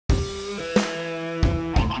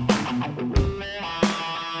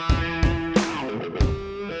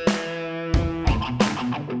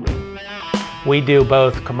We do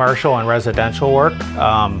both commercial and residential work.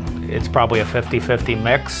 It's probably a 50-50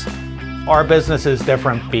 mix. Our business is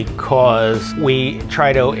different because we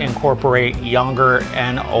try to incorporate younger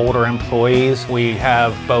and older employees. We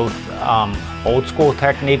have both old school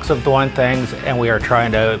techniques of doing things, and we are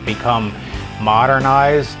trying to become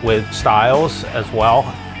modernized with Stiles as well.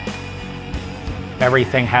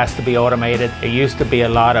 Everything has to be automated. It used to be a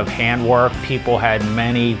lot of handwork. People had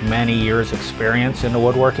many years experience in the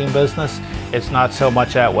woodworking business. It's not so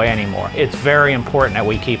much that way anymore. It's very important that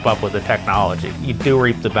we keep up with the technology. You do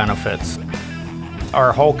reap the benefits.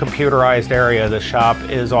 Our whole computerized area of the shop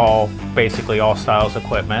is basically all Stiles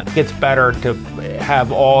equipment. It's better to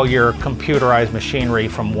have all your computerized machinery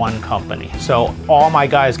from one company. So all my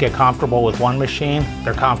guys get comfortable with one machine,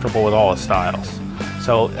 they're comfortable with all the Stiles.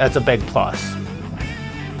 So that's a big plus.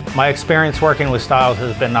 My experience working with Stiles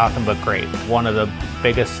has been nothing but great. One of the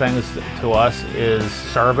biggest things to us is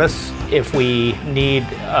service. If we need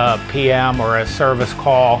a PM or a service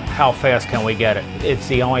call, how fast can we get it? It's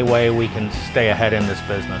the only way we can stay ahead in this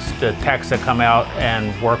business. The techs that come out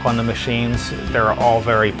and work on the machines, they're all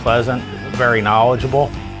very pleasant, very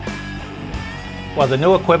knowledgeable. Well, the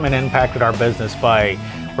new equipment impacted our business by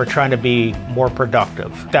we're trying to be more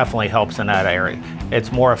productive. Definitely helps in that area.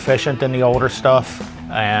 It's more efficient than the older stuff,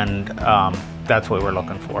 and that's what we're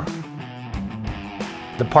looking for.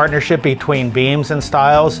 The partnership between Beams and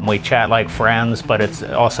Stiles, we chat like friends, but it's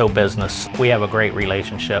also business. We have a great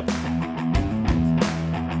relationship.